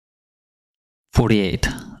48.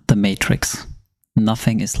 The Matrix.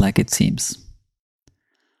 Nothing is like it seems.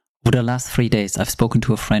 Over the last 3 days, I've spoken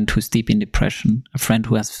to a friend who's deep in depression, a friend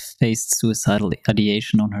who has faced suicidal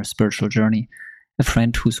ideation on her spiritual journey, a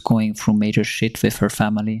friend who's going through major shit with her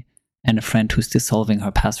family, and a friend who's dissolving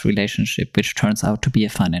her past relationship, which turns out to be a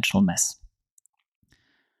financial mess.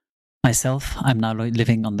 Myself, I'm now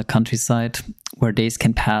living on the countryside, where days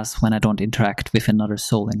can pass when I don't interact with another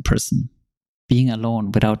soul in person. Being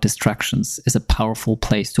alone without distractions is a powerful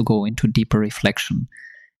place to go into deeper reflection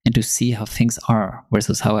and to see how things are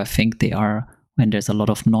versus how I think they are when there's a lot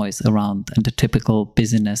of noise around and the typical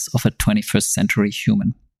busyness of a 21st century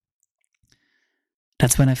human.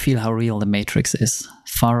 That's when I feel how real the Matrix is,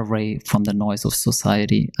 far away from the noise of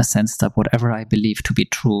society, a sense that whatever I believe to be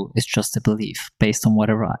true is just a belief based on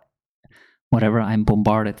whatever I'm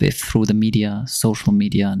bombarded with through the media, social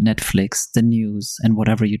media, Netflix, the news, and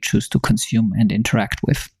whatever you choose to consume and interact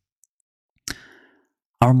with.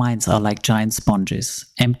 Our minds are like giant sponges,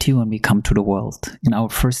 empty when we come to the world. In our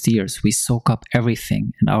first years, we soak up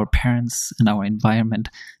everything, and our parents and our environment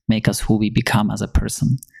make us who we become as a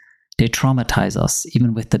person. They traumatize us,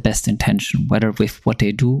 even with the best intention, whether with what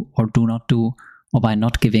they do or do not do, or by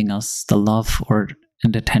not giving us the love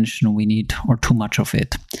and attention we need, or too much of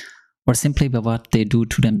it, or simply by what they do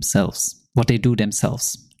themselves.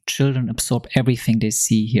 Children absorb everything they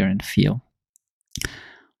see, hear, and feel.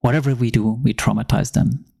 Whatever we do, we traumatize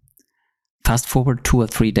them. Fast forward 2 or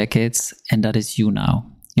 3 decades, and that is you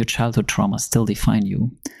now. Your childhood traumas still define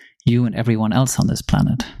you and everyone else on this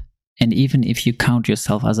planet. And even if you count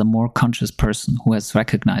yourself as a more conscious person who has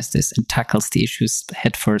recognized this and tackles the issues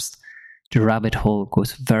head first, the rabbit hole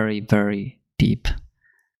goes very, very deep.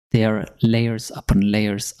 There are layers upon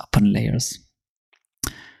layers upon layers.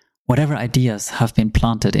 Whatever ideas have been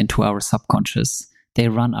planted into our subconscious, they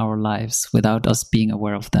run our lives without us being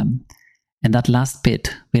aware of them. And that last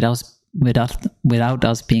bit, without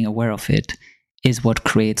us being aware of it, is what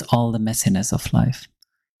creates all the messiness of life.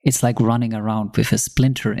 It's like running around with a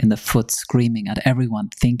splinter in the foot, screaming at everyone,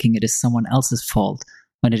 thinking it is someone else's fault,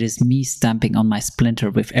 when it is me stamping on my splinter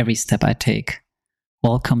with every step I take.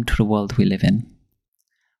 Welcome to the world we live in.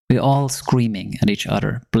 We're all screaming at each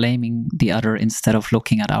other, blaming the other instead of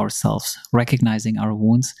looking at ourselves, recognizing our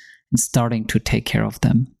wounds, and starting to take care of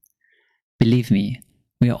them. Believe me,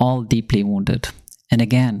 we are all deeply wounded. And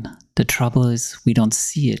again, the trouble is we don't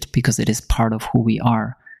see it because it is part of who we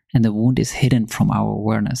are, and the wound is hidden from our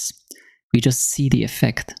awareness. We just see the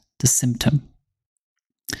effect, the symptom.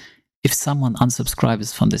 If someone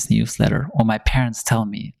unsubscribes from this newsletter, or my parents tell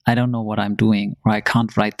me I don't know what I'm doing or I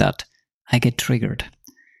can't write that, I get triggered.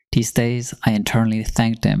 These days, I internally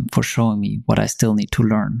thank them for showing me what I still need to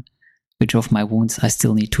learn, which of my wounds I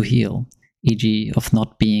still need to heal, e.g. of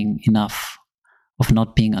not being enough, of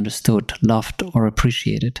not being understood, loved, or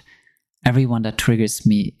appreciated. Everyone that triggers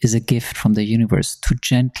me is a gift from the universe to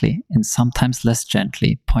gently, and sometimes less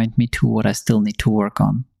gently, point me to what I still need to work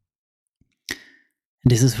on.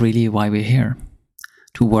 And this is really why we're here,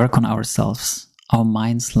 to work on ourselves. Our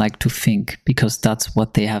minds like to think because that's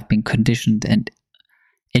what they have been conditioned and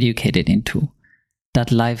educated into. That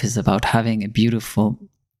life is about having a beautiful...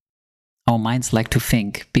 Our minds like to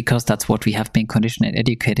think because that's what we have been conditioned and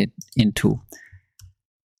educated into.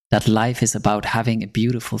 That life is about having a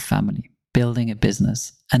beautiful family, building a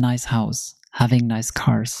business, a nice house, having nice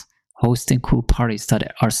cars, hosting cool parties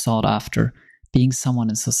that are sought after, being someone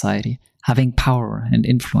in society, having power and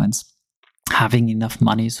influence, having enough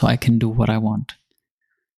money so I can do what I want.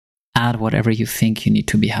 Add whatever you think you need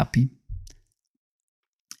to be happy.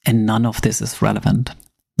 And none of this is relevant.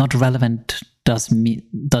 Not relevant does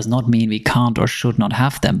not mean we can't or should not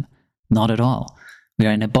have them. Not at all. We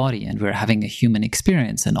are in a body and we're having a human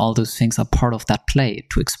experience, and all those things are part of that play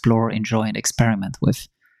to explore, enjoy, and experiment with.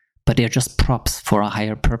 But they're just props for a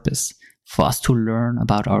higher purpose, for us to learn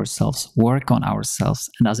about ourselves, work on ourselves,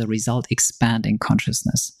 and as a result expand in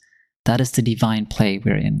consciousness. That is the divine play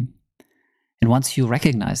we're in. And once you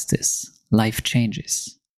recognize this, life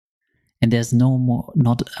changes. And there's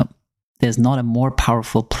not a more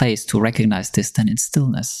powerful place to recognize this than in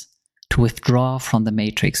stillness, to withdraw from the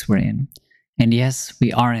matrix we're in. And yes,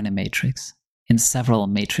 we are in a matrix, in several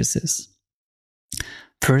matrices.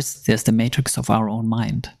 First, there's the matrix of our own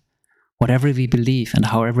mind. Whatever we believe and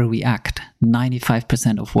however we act,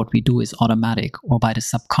 95% of what we do is automatic or by the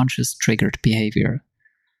subconscious triggered behavior.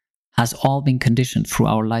 Has all been conditioned through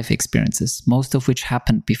our life experiences, most of which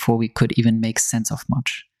happened before we could even make sense of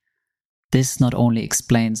much. This not only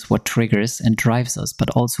explains what triggers and drives us, but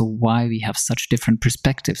also why we have such different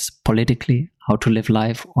perspectives politically, how to live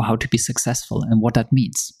life, or how to be successful, and what that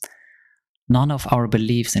means. None of our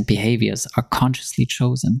beliefs and behaviors are consciously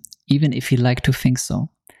chosen, even if we like to think so.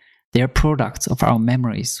 They are products of our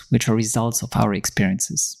memories, which are results of our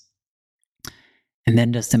experiences. And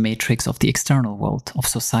then there's the matrix of the external world, of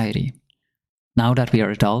society. Now that we are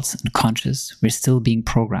adults and conscious, we're still being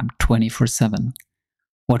programmed 24/7.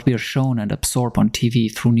 What we are shown and absorbed on TV,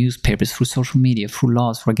 through newspapers, through social media, through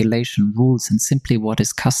laws, regulation, rules, and simply what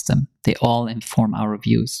is custom, they all inform our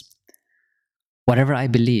views. Whatever I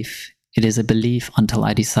believe, it is a belief until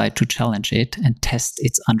I decide to challenge it and test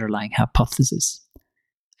its underlying hypothesis.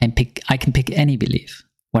 I can pick any belief.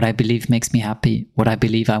 What I believe makes me happy, what I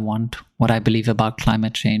believe I want, what I believe about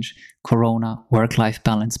climate change, corona, work-life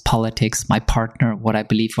balance, politics, my partner, what I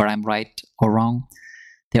believe where I'm right or wrong.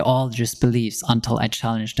 They're all just beliefs until I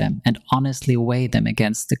challenge them and honestly weigh them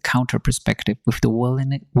against the counter perspective with the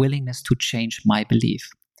willingness to change my belief.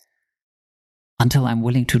 Until I'm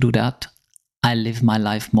willing to do that, I live my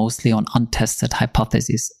life mostly on untested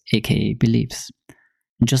hypotheses, aka beliefs.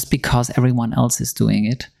 And just because everyone else is doing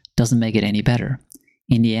it doesn't make it any better.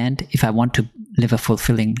 In the end, if I want to live a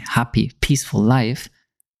fulfilling, happy, peaceful life,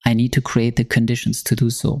 I need to create the conditions to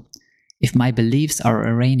do so. If my beliefs are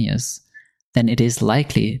erroneous, then it is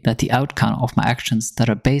likely that the outcome of my actions that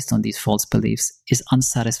are based on these false beliefs is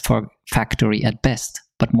unsatisfactory at best,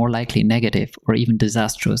 but more likely negative or even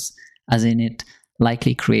disastrous, as in it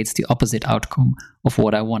likely creates the opposite outcome of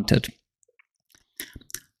what I wanted.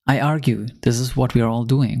 I argue this is what we are all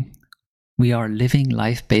doing. We are living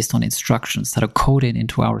life based on instructions that are coded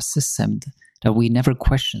into our system that we never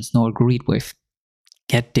questioned nor agreed with,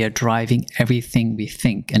 yet they're driving everything we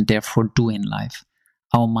think and therefore do in life.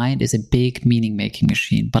 Our mind is a big meaning-making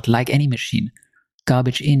machine, but like any machine,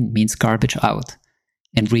 garbage in means garbage out,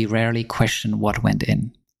 and we rarely question what went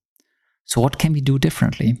in. So what can we do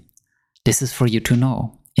differently? This is for you to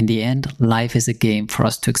know. In the end, life is a game for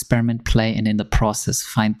us to experiment, play, and in the process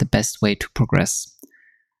find the best way to progress.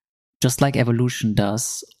 Just like evolution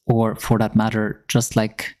does, or for that matter, just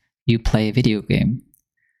like you play a video game.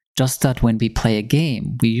 Just that when we play a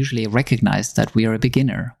game, we usually recognize that we are a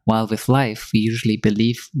beginner, while with life, we usually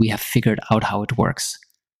believe we have figured out how it works.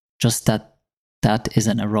 Just that is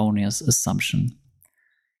an erroneous assumption.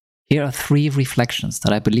 Here are 3 reflections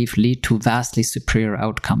that I believe lead to vastly superior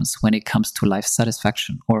outcomes when it comes to life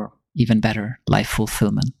satisfaction, or even better, life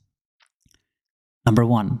fulfillment. Number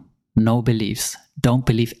 1, no beliefs. Don't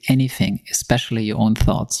believe anything, especially your own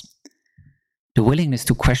thoughts. The willingness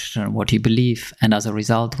to question what you believe and as a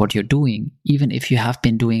result what you're doing, even if you have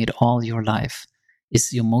been doing it all your life,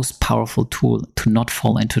 is your most powerful tool to not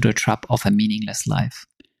fall into the trap of a meaningless life.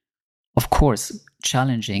 Of course,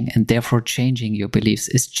 challenging and therefore changing your beliefs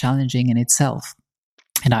is challenging in itself.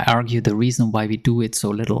 And I argue the reason why we do it so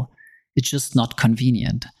little, it's just not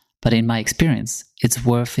convenient. But in my experience, it's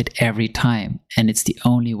worth it every time, and it's the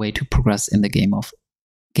only way to progress in the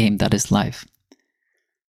game that is life.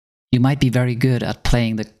 You might be very good at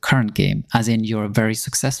playing the current game, as in you're very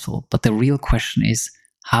successful, but the real question is,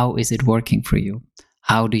 how is it working for you?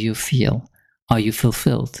 How do you feel? Are you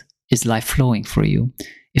fulfilled? Is life flowing for you?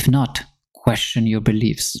 If not, question your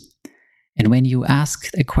beliefs. And when you ask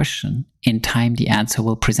a question, in time the answer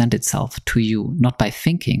will present itself to you, not by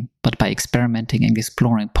thinking, but by experimenting and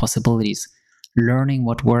exploring possibilities, learning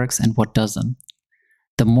what works and what doesn't.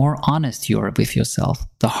 The more honest you are with yourself,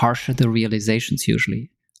 the harsher the realizations usually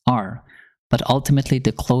are, but ultimately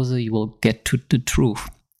the closer you will get to the truth.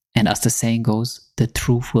 And as the saying goes, the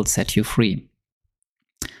truth will set you free.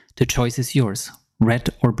 The choice is yours, red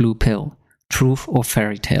or blue pill, truth or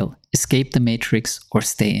fairy tale, escape the matrix or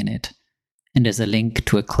stay in it. And there's a link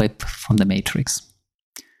to a clip from the Matrix.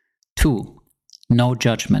 2, no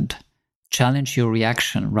judgment. Challenge your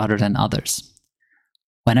reaction rather than others.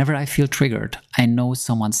 Whenever I feel triggered, I know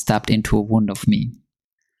someone stepped into a wound of me.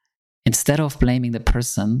 Instead of blaming the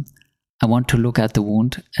person, I want to look at the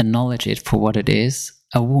wound, acknowledge it for what it is,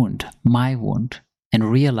 a wound, my wound,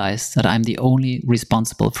 and realize that I'm the only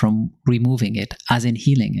responsible for removing it, as in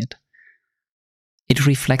healing it. It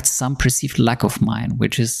reflects some perceived lack of mine,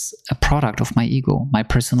 which is a product of my ego, my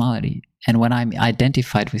personality. And when I'm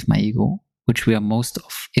identified with my ego, which we are most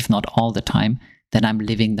of, if not all the time, then I'm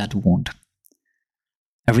living that wound.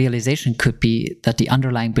 A realization could be that the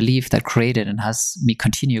underlying belief that created and has me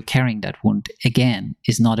continue carrying that wound, again,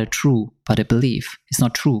 is not true, but a belief. It's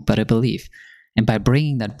not true, but a belief. And by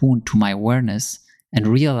bringing that wound to my awareness and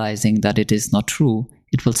realizing that it is not true,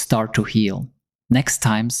 it will start to heal. Next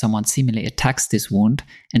time someone seemingly attacks this wound,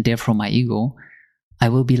 and therefore my ego, I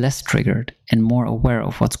will be less triggered and more aware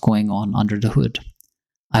of what's going on under the hood.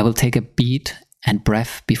 I will take a beat and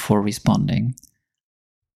breath before responding.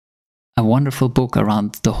 a wonderful book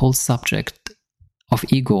around the whole subject of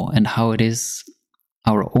ego and how it is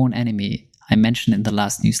our own enemy. I mentioned in the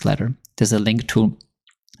last newsletter. There's a link to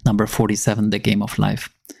number 47, The Game of Life.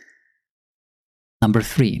 Number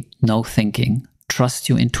 3, no thinking. Trust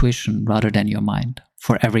your intuition rather than your mind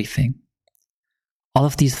for everything. All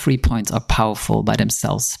of these 3 points are powerful by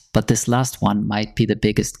themselves, but this last one might be the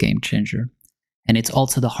biggest game changer. And it's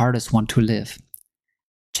also the hardest one to live.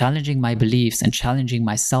 Challenging my beliefs and challenging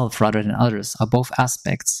myself rather than others are both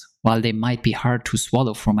aspects. While they might be hard to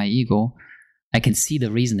swallow for my ego, I can see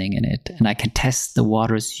the reasoning in it, and I can test the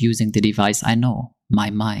waters using the device I know, my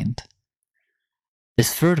mind.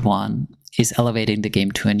 This third one is elevating the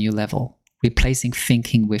game to a new level, replacing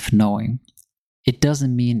thinking with knowing. It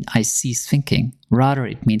doesn't mean I cease thinking. Rather,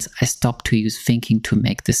 it means I stop to use thinking to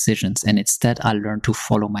make decisions, and instead I learn to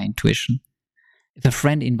follow my intuition. If a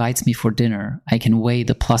friend invites me for dinner, I can weigh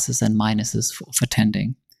the pluses and minuses of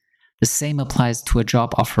attending. The same applies to a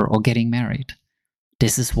job offer or getting married.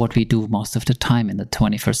 This is what we do most of the time in the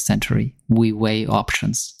 21st century. We weigh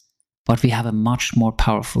options. But we have a much more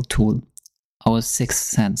powerful tool, our sixth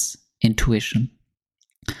sense, intuition.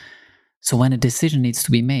 So when a decision needs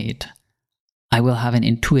to be made, I will have an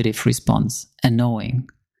intuitive response, a knowing,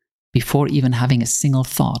 before even having a single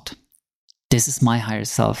thought. This is my higher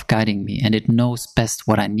self guiding me, and it knows best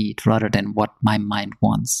what I need rather than what my mind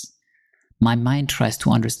wants. My mind tries to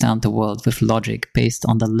understand the world with logic based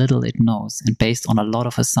on the little it knows and based on a lot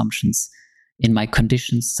of assumptions in my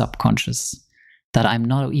conditioned subconscious that I'm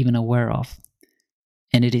not even aware of.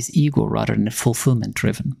 And it is ego rather than fulfillment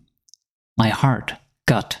driven. My heart,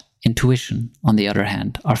 gut, intuition, on the other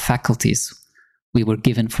hand, are faculties we were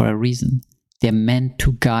given for a reason. They're meant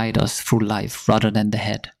to guide us through life rather than the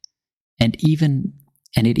head. And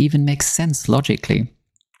it even makes sense logically.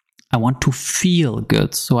 I want to feel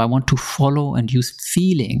good, so I want to follow and use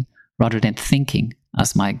feeling rather than thinking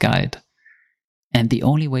as my guide. And the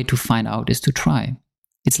only way to find out is to try.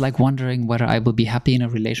 It's like wondering whether I will be happy in a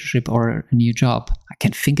relationship or a new job. I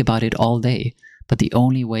can think about it all day, but the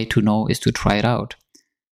only way to know is to try it out.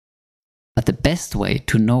 But the best way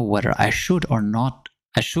to know whether I should or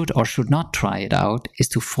should not try it out is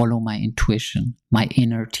to follow my intuition, my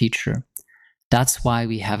inner teacher. That's why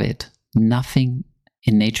we have it. Nothing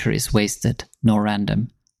in nature is wasted, nor random,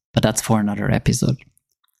 but that's for another episode.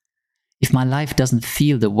 If my life doesn't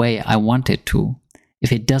feel the way I want it to,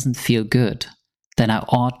 if it doesn't feel good, then I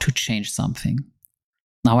ought to change something.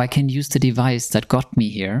 Now I can use the device that got me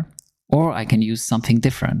here, or I can use something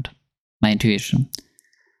different, my intuition.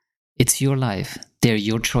 It's your life, they're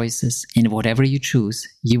your choices, and whatever you choose,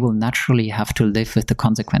 you will naturally have to live with the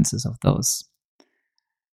consequences of those.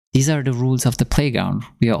 These are the rules of the playground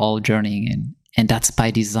we are all journeying in. And that's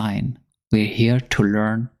by design. We're here to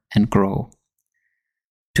learn and grow.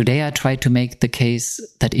 Today I tried to make the case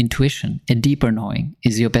that intuition, a deeper knowing,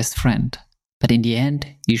 is your best friend. But in the end,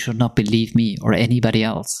 you should not believe me or anybody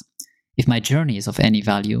else. If my journey is of any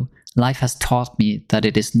value, life has taught me that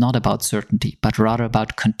it is not about certainty, but rather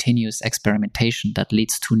about continuous experimentation that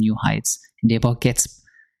leads to new heights and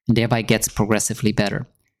thereby gets progressively better.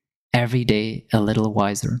 Every day a little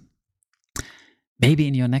wiser. Maybe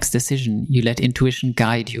in your next decision, you let intuition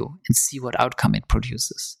guide you and see what outcome it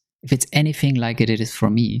produces. If it's anything like it is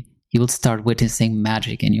for me, you will start witnessing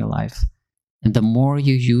magic in your life. And the more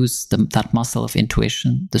you use that muscle of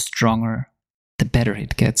intuition, the stronger, the better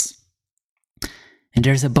it gets. And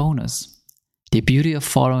there's a bonus. The beauty of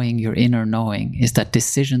following your inner knowing is that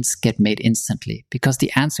decisions get made instantly because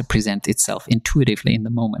the answer presents itself intuitively in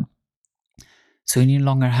the moment. So you no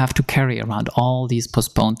longer have to carry around all these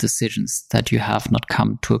postponed decisions that you have not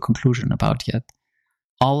come to a conclusion about yet.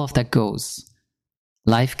 All of that goes.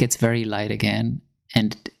 Life gets very light again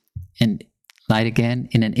and light again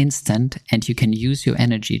in an instant, and you can use your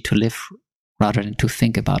energy to live rather than to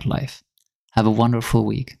think about life. Have a wonderful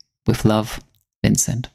week. With love, Vincent.